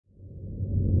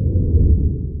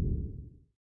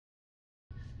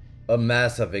A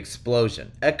massive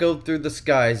explosion echoed through the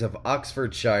skies of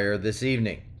Oxfordshire this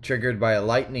evening, triggered by a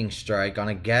lightning strike on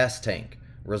a gas tank,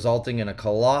 resulting in a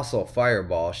colossal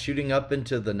fireball shooting up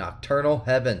into the nocturnal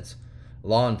heavens.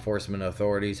 Law enforcement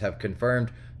authorities have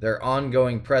confirmed their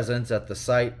ongoing presence at the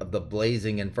site of the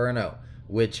blazing inferno,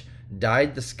 which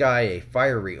dyed the sky a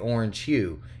fiery orange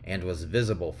hue and was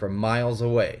visible from miles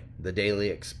away, the Daily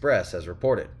Express has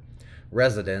reported.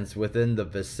 Residents within the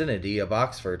vicinity of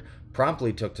Oxford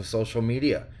promptly took to social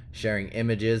media, sharing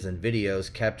images and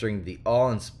videos capturing the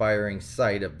awe-inspiring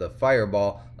sight of the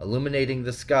fireball illuminating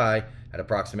the sky at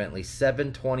approximately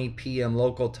 7:20 p.m.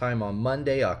 local time on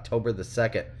Monday, October the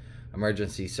 2nd.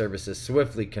 Emergency services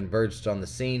swiftly converged on the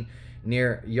scene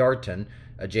near Yarton,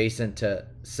 adjacent to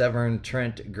Severn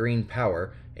Trent Green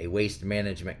Power, a waste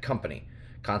management company.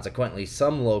 Consequently,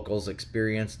 some locals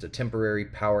experienced a temporary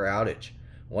power outage.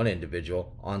 One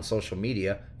individual on social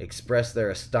media expressed their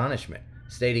astonishment,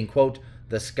 stating, quote,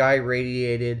 "The sky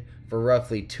radiated for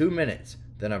roughly 2 minutes,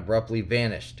 then abruptly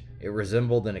vanished. It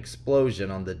resembled an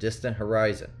explosion on the distant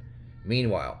horizon."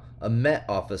 Meanwhile, a Met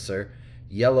officer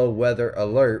yellow weather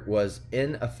alert was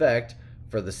in effect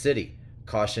for the city,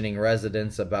 cautioning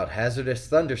residents about hazardous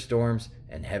thunderstorms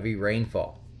and heavy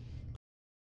rainfall.